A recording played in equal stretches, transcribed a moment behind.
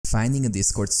Finding a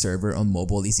Discord server on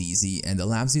mobile is easy and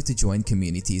allows you to join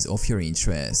communities of your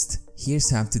interest.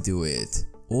 Here's how to do it.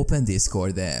 Open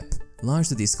Discord app. Launch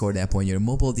the Discord app on your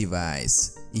mobile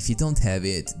device. If you don't have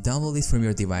it, download it from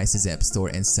your device's app store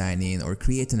and sign in or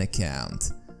create an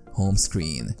account. Home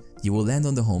screen. You will land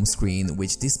on the home screen,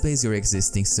 which displays your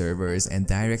existing servers and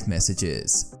direct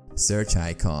messages. Search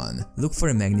icon. Look for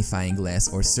a magnifying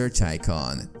glass or search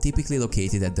icon, typically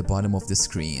located at the bottom of the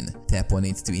screen. Tap on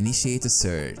it to initiate a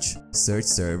search. Search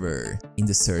server. In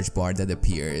the search bar that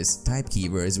appears, type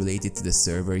keywords related to the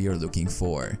server you're looking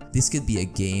for. This could be a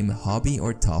game, hobby,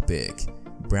 or topic.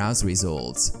 Browse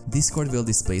results. Discord will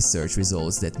display search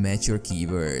results that match your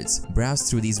keywords. Browse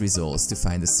through these results to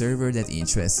find a server that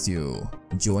interests you.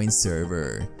 Join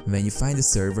server. When you find a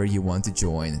server you want to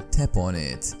join, tap on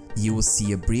it. You will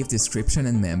see a brief description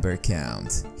and member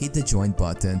count. Hit the join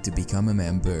button to become a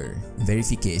member.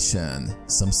 Verification.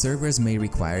 Some servers may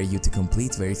require you to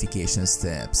complete verification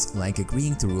steps, like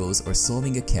agreeing to rules or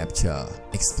solving a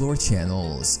CAPTCHA. Explore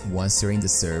channels. Once you're in the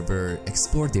server,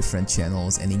 explore different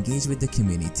channels and engage with the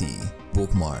community.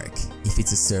 Bookmark. If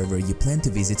it's a server you plan to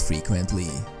visit frequently,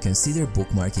 consider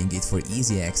bookmarking it for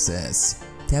easy access.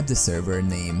 Tap the server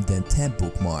name, then tap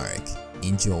Bookmark.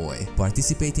 Enjoy,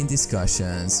 participate in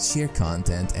discussions, share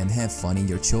content, and have fun in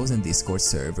your chosen Discord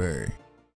server.